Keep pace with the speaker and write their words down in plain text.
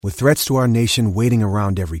With threats to our nation waiting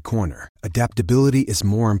around every corner, adaptability is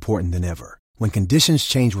more important than ever. When conditions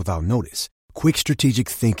change without notice, quick strategic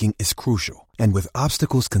thinking is crucial. And with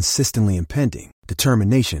obstacles consistently impending,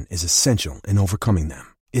 determination is essential in overcoming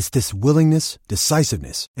them. It's this willingness,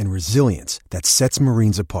 decisiveness, and resilience that sets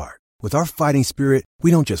Marines apart. With our fighting spirit, we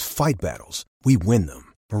don't just fight battles, we win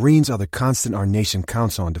them. Marines are the constant our nation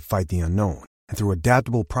counts on to fight the unknown. And through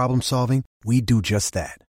adaptable problem solving, we do just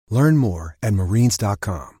that. Learn more at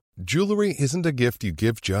marines.com. Jewelry isn't a gift you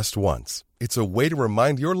give just once. It's a way to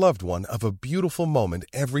remind your loved one of a beautiful moment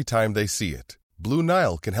every time they see it. Blue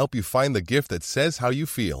Nile can help you find the gift that says how you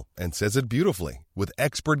feel and says it beautifully, with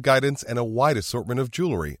expert guidance and a wide assortment of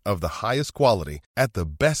jewelry of the highest quality at the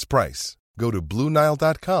best price. Go to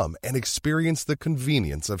BlueNile.com and experience the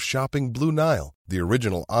convenience of shopping Blue Nile, the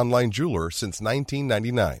original online jeweler since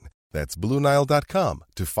 1999. That's BlueNile.com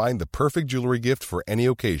to find the perfect jewelry gift for any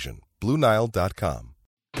occasion. BlueNile.com.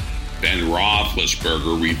 Ben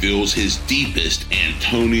Roethlisberger reveals his deepest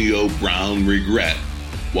Antonio Brown regret,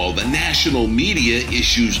 while the national media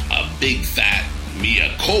issues a big fat mea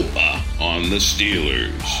culpa on the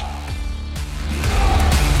Steelers.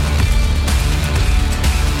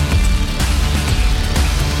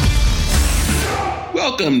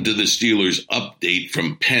 Welcome to the Steelers Update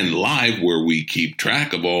from Penn Live, where we keep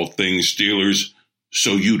track of all things Steelers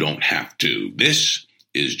so you don't have to. This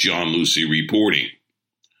is John Lucy reporting.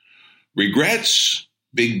 Regrets?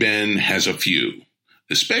 Big Ben has a few,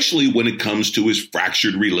 especially when it comes to his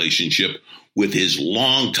fractured relationship with his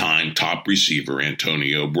longtime top receiver,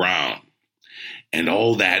 Antonio Brown. And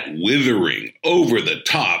all that withering,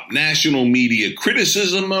 over-the-top national media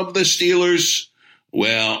criticism of the Steelers,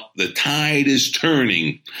 well, the tide is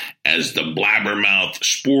turning as the blabbermouth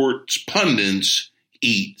sports pundits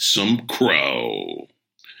eat some crow.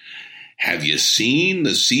 Have you seen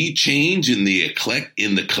the sea change in the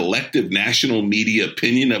collective national media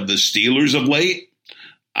opinion of the Steelers of late?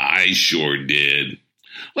 I sure did.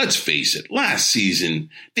 Let's face it, last season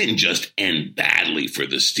didn't just end badly for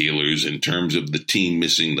the Steelers in terms of the team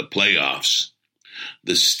missing the playoffs.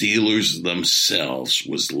 The Steelers themselves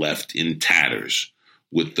was left in tatters,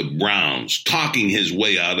 with the Browns talking his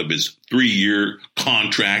way out of his 3-year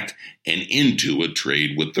contract and into a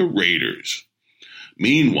trade with the Raiders.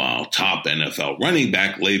 Meanwhile, top NFL running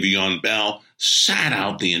back Le'Veon Bell sat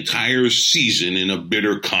out the entire season in a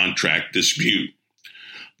bitter contract dispute.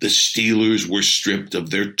 The Steelers were stripped of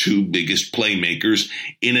their two biggest playmakers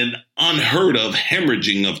in an unheard-of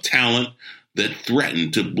hemorrhaging of talent that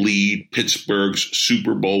threatened to bleed Pittsburgh's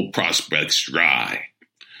Super Bowl prospects dry.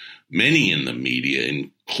 Many in the media,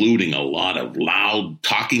 including a lot of loud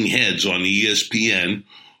talking heads on ESPN,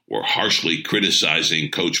 were harshly criticizing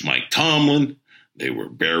Coach Mike Tomlin. They were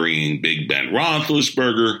burying Big Ben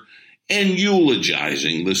Roethlisberger and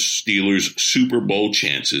eulogizing the Steelers' Super Bowl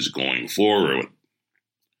chances going forward.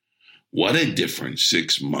 What a difference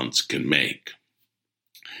 6 months can make.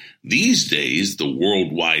 These days, the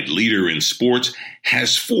worldwide leader in sports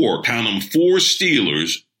has four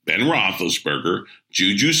Steelers: Ben Roethlisberger,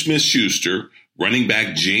 Juju Smith-Schuster, running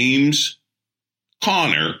back James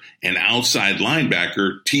Conner, and outside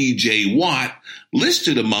linebacker T.J. Watt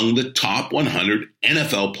listed among the top 100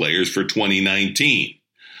 NFL players for 2019.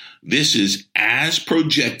 This is as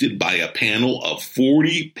projected by a panel of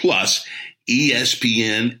 40-plus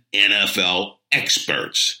ESPN NFL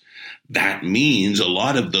experts. That means a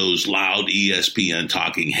lot of those loud ESPN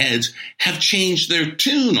talking heads have changed their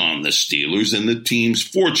tune on the Steelers and the team's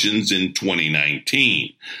fortunes in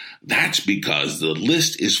 2019. That's because the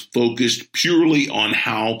list is focused purely on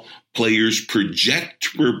how players project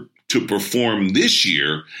to perform this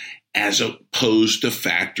year as opposed to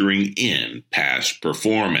factoring in past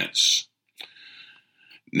performance.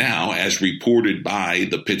 Now, as reported by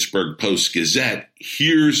the Pittsburgh Post-Gazette,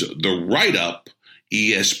 here's the write-up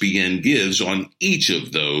ESPN gives on each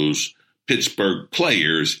of those Pittsburgh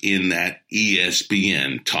players in that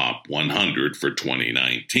ESPN Top 100 for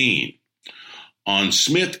 2019. On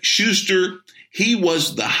Smith-Schuster, he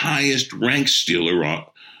was the highest-ranked Steeler,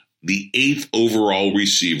 the 8th overall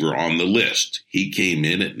receiver on the list. He came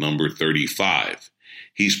in at number 35.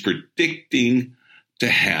 He's predicting to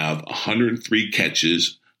have 103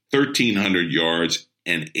 catches, 1,300 yards,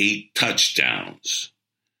 and 8 touchdowns.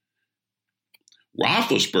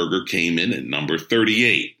 Roethlisberger came in at number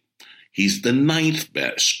 38. He's the 9th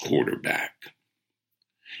best quarterback.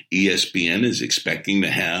 ESPN is expecting to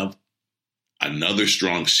have another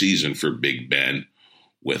strong season for Big Ben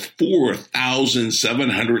with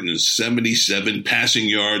 4,777 passing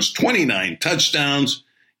yards, 29 touchdowns,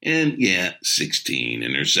 and 16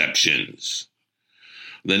 interceptions.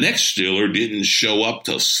 The next Steeler didn't show up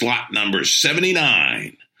till slot number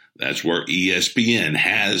 79. That's where ESPN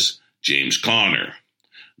has James Conner.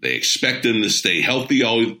 They expect him to stay healthy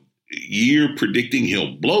all year, predicting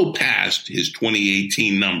he'll blow past his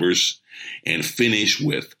 2018 numbers and finish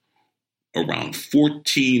with around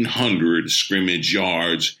 1,400 scrimmage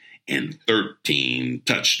yards and 13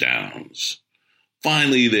 touchdowns.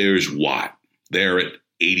 Finally, there's Watt, there at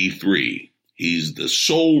 83. He's the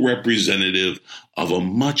sole representative of a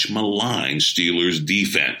much maligned Steelers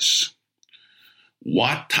defense.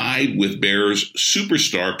 Watt tied with Bears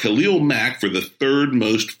superstar Khalil Mack for the third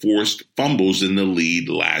most forced fumbles in the league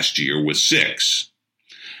last year with 6.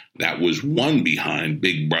 That was one behind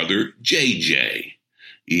big brother JJ.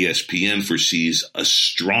 ESPN foresees a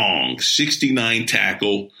strong 69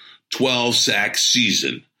 tackle, 12 sack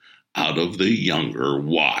season out of the younger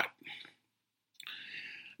Watt.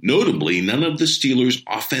 Notably, none of the Steelers'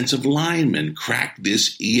 offensive linemen cracked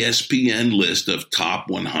this ESPN list of top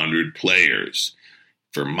 100 players.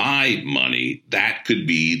 For my money, that could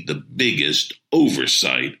be the biggest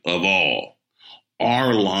oversight of all.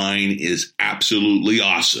 Our line is absolutely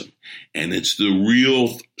awesome, and it's the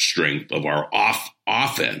real strength of our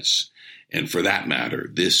offense, and for that matter,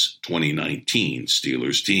 this 2019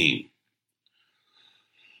 Steelers team.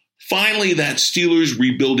 Finally, that Steelers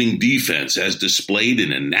rebuilding defense, as displayed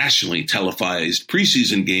in a nationally televised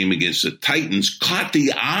preseason game against the Titans, caught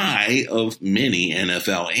the eye of many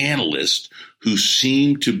NFL analysts who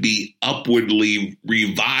seem to be upwardly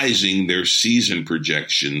revising their season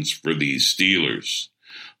projections for these Steelers.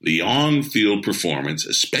 The on-field performance,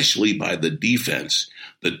 especially by the defense,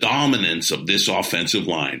 the dominance of this offensive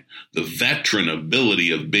line, the veteran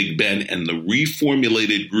ability of Big Ben, and the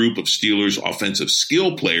reformulated group of Steelers offensive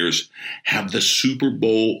skill players have the Super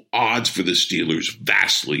Bowl odds for the Steelers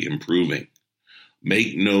vastly improving.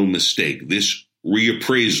 Make no mistake, this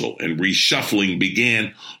reappraisal and reshuffling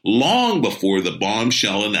began long before the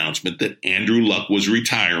bombshell announcement that Andrew Luck was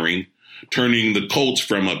retiring, turning the Colts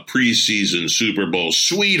from a preseason Super Bowl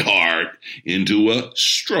sweetheart into a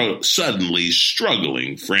suddenly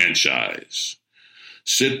struggling franchise.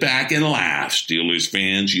 Sit back and laugh, Steelers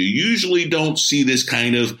fans. You usually don't see this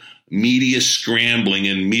kind of media scrambling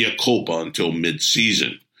and mea culpa until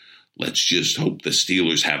midseason. Let's just hope the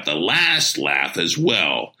Steelers have the last laugh as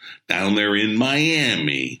well down there in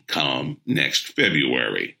Miami come next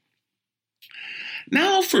February.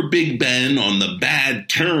 Now for Big Ben on the bad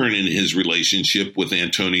turn in his relationship with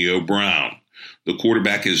Antonio Brown. The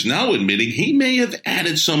quarterback is now admitting he may have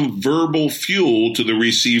added some verbal fuel to the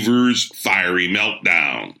receiver's fiery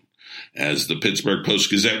meltdown. As the Pittsburgh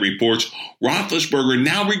Post-Gazette reports, Roethlisberger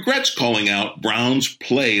now regrets calling out Brown's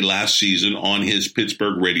play last season on his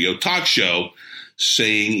Pittsburgh radio talk show,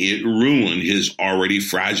 saying it ruined his already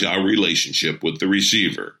fragile relationship with the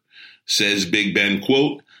receiver. Says Big Ben,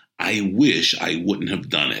 quote, "I wish I wouldn't have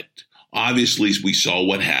done it. Obviously, we saw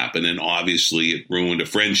what happened, and obviously it ruined a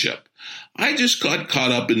friendship. I just got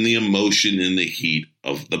caught up in the emotion and the heat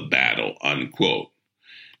of the battle," unquote.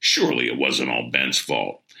 Surely it wasn't all Ben's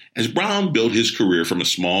fault. As Brown built his career from a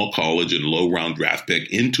small college and low-round draft pick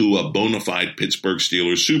into a bona fide Pittsburgh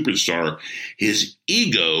Steelers superstar, his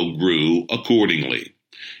ego grew accordingly.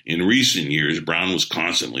 In recent years, Brown was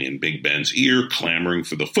constantly in Big Ben's ear, clamoring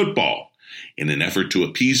for the football. In an effort to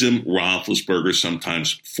appease him, Roethlisberger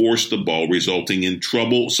sometimes forced the ball, resulting in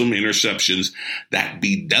troublesome interceptions that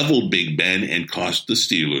bedeviled Big Ben and cost the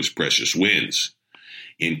Steelers precious wins.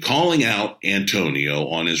 In calling out Antonio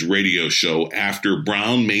on his radio show after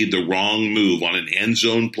Brown made the wrong move on an end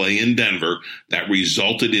zone play in Denver that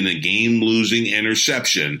resulted in a game-losing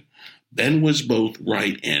interception, Ben was both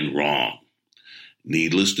right and wrong.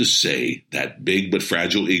 Needless to say, that big but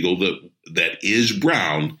fragile ego that is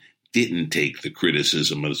Brown didn't take the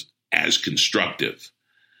criticism as constructive.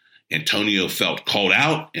 Antonio felt called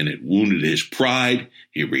out, and it wounded his pride.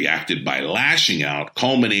 He reacted by lashing out,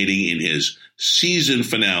 culminating in his season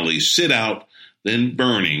finale sit-out, then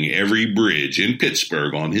burning every bridge in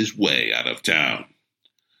Pittsburgh on his way out of town.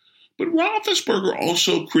 But Roethlisberger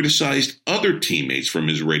also criticized other teammates from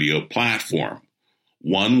his radio platform.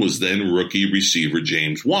 One was then rookie receiver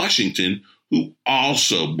James Washington, who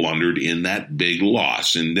also blundered in that big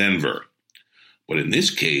loss in Denver. But in this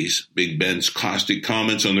case, Big Ben's caustic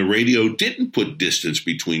comments on the radio didn't put distance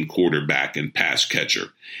between quarterback and pass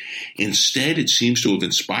catcher. Instead, it seems to have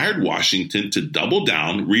inspired Washington to double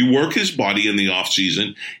down, rework his body in the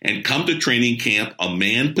offseason, and come to training camp a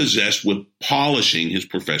man possessed with polishing his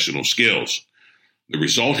professional skills. The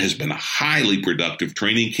result has been a highly productive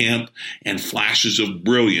training camp and flashes of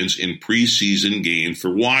brilliance in preseason games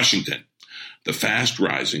for Washington. The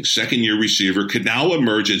fast-rising second-year receiver could now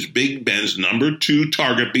emerge as Big Ben's number 2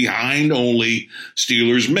 target behind only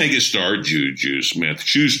Steelers megastar Juju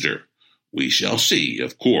Smith-Schuster. We shall see,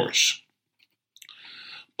 of course.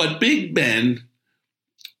 But Big Ben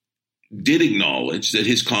did acknowledge that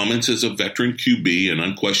his comments as a veteran QB and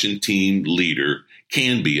unquestioned team leader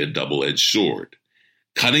can be a double-edged sword,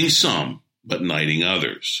 cutting some but knighting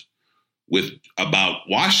others. About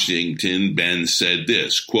Washington, Ben said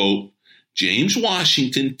this, quote, James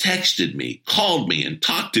Washington texted me, called me, and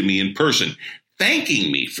talked to me in person, thanking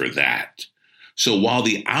me for that. So while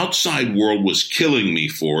the outside world was killing me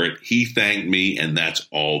for it, he thanked me, and that's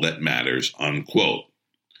all that matters, unquote.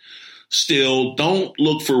 Still, don't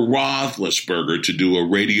look for Roethlisberger to do a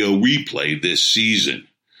radio replay this season.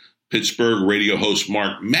 Pittsburgh radio host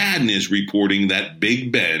Mark Madden is reporting that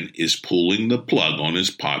Big Ben is pulling the plug on his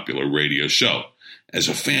popular radio show. As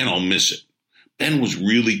a fan, I'll miss it. Ben was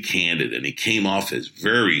really candid, and he came off as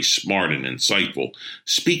very smart and insightful,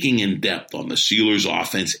 speaking in depth on the Steelers'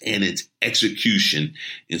 offense and its execution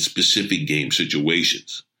in specific game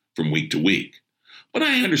situations from week to week. But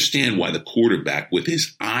I understand why the quarterback, with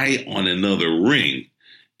his eye on another ring,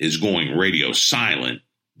 is going radio silent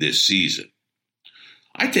this season.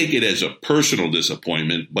 I take it as a personal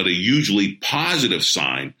disappointment, but a usually positive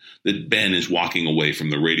sign that Ben is walking away from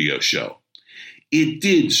the radio show. It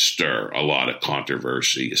did stir a lot of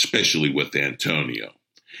controversy, especially with Antonio.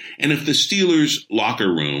 And if the Steelers'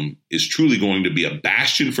 locker room is truly going to be a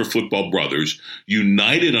bastion for football brothers,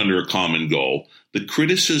 united under a common goal, the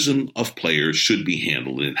criticism of players should be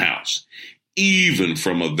handled in-house, even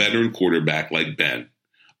from a veteran quarterback like Ben,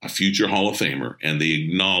 a future Hall of Famer and the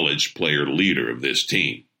acknowledged player leader of this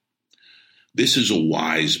team. This is a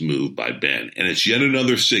wise move by Ben, and it's yet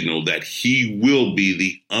another signal that he will be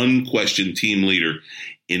the unquestioned team leader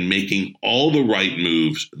in making all the right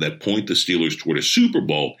moves that point the Steelers toward a Super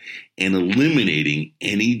Bowl and eliminating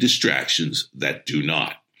any distractions that do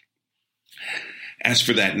not. As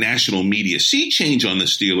for that national media sea change on the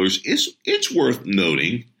Steelers, it's worth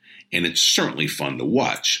noting, and it's certainly fun to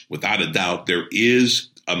watch. Without a doubt, there is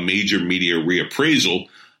a major media reappraisal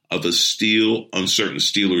of the uncertain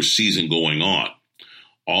Steelers season going on.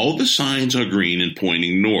 All the signs are green and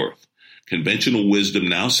pointing north. Conventional wisdom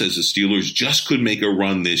now says the Steelers just could make a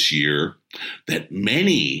run this year that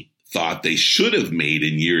many thought they should have made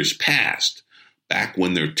in years past, back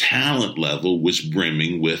when their talent level was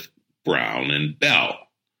brimming with Brown and Bell.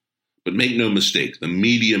 But make no mistake, the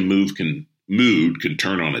media mood can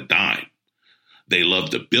turn on a dime. They love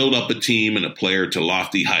to build up a team and a player to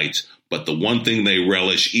lofty heights, but the one thing they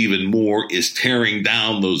relish even more is tearing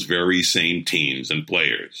down those very same teams and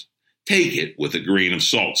players. Take it with a grain of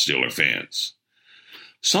salt, Steeler fans.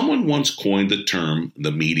 Someone once coined the term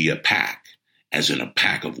the media pack, as in a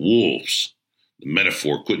pack of wolves. The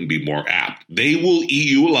metaphor couldn't be more apt. They will eat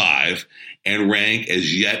you alive and rank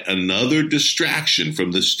as yet another distraction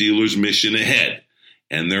from the Steelers' mission ahead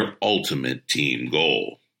and their ultimate team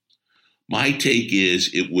goal. My take is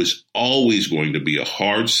it was always going to be a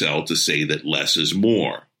hard sell to say that less is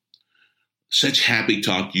more. Such happy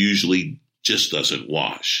talk usually just doesn't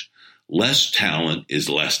wash. Less talent is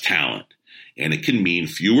less talent, and it can mean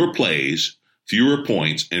fewer plays, fewer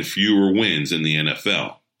points, and fewer wins in the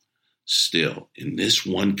NFL. Still, in this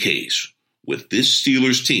one case, with this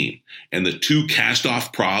Steelers team and the two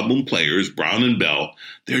cast-off problem players, Brown and Bell,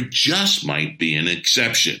 there just might be an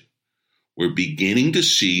exception. We're beginning to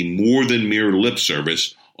see more than mere lip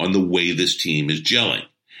service on the way this team is gelling.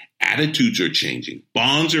 Attitudes are changing,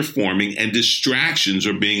 bonds are forming, and distractions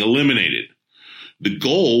are being eliminated. The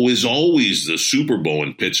goal is always the Super Bowl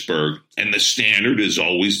in Pittsburgh, and the standard is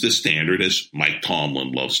always the standard, as Mike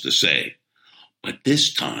Tomlin loves to say. But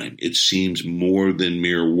this time, it seems more than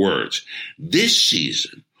mere words. This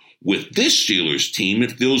season, with this Steelers team,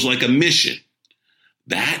 it feels like a mission.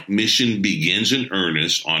 That mission begins in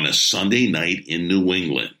earnest on a Sunday night in New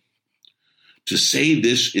England. To say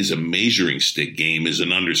this is a measuring stick game is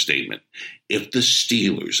an understatement. If the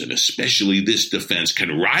Steelers, and especially this defense,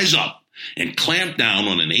 can rise up and clamp down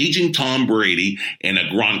on an aging Tom Brady and a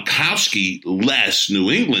Gronkowski-less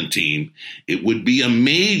New England team, it would be a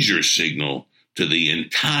major signal to the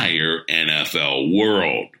entire NFL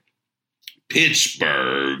world.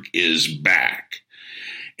 Pittsburgh is back.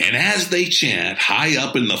 And as they chant high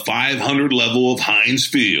up in the 500 level of Heinz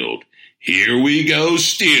Field, "Here we go,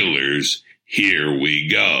 Steelers, here we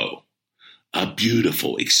go." A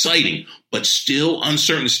beautiful, exciting, but still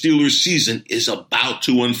uncertain Steelers season is about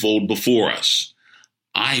to unfold before us.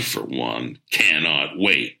 I, for one, cannot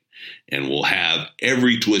wait. And we'll have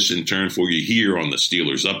every twist and turn for you here on the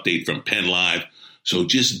Steelers Update from Penn Live, So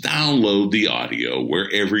just download the audio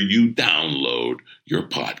wherever you download your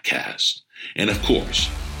podcast. And of course,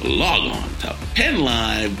 log on to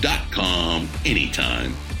PennLive.com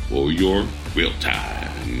anytime for your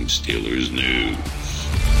real-time Steelers news.